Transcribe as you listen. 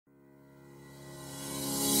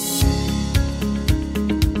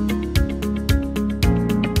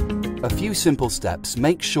A few simple steps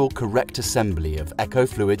make sure correct assembly of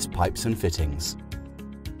EQOfluids pipes and fittings.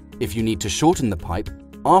 If you need to shorten the pipe,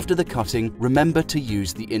 after the cutting, remember to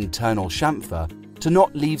use the internal chamfer to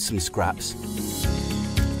not leave some scraps.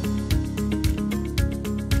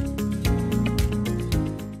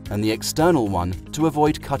 And the external one to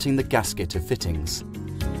avoid cutting the gasket of fittings.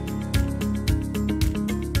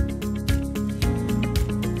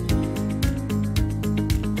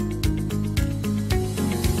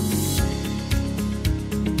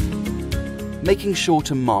 Making sure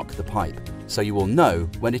to mark the pipe, so you will know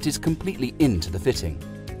when it is completely into the fitting.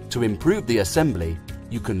 To improve the assembly,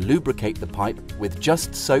 you can lubricate the pipe with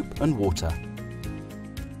just soap and water.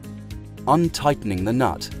 Untightening the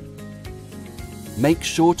nut. Make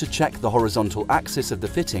sure to check the horizontal axis of the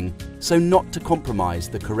fitting so not to compromise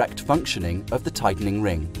the correct functioning of the tightening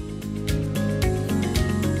ring.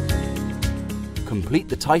 Complete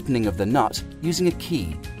the tightening of the nut using a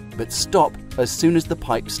key, but stop as soon as the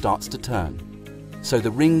pipe starts to turn, so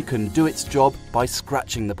the ring can do its job by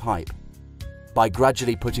scratching the pipe. By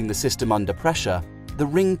gradually putting the system under pressure, the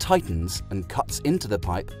ring tightens and cuts into the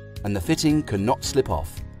pipe, and the fitting cannot slip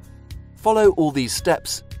off. Follow all these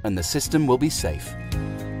steps and the system will be safe.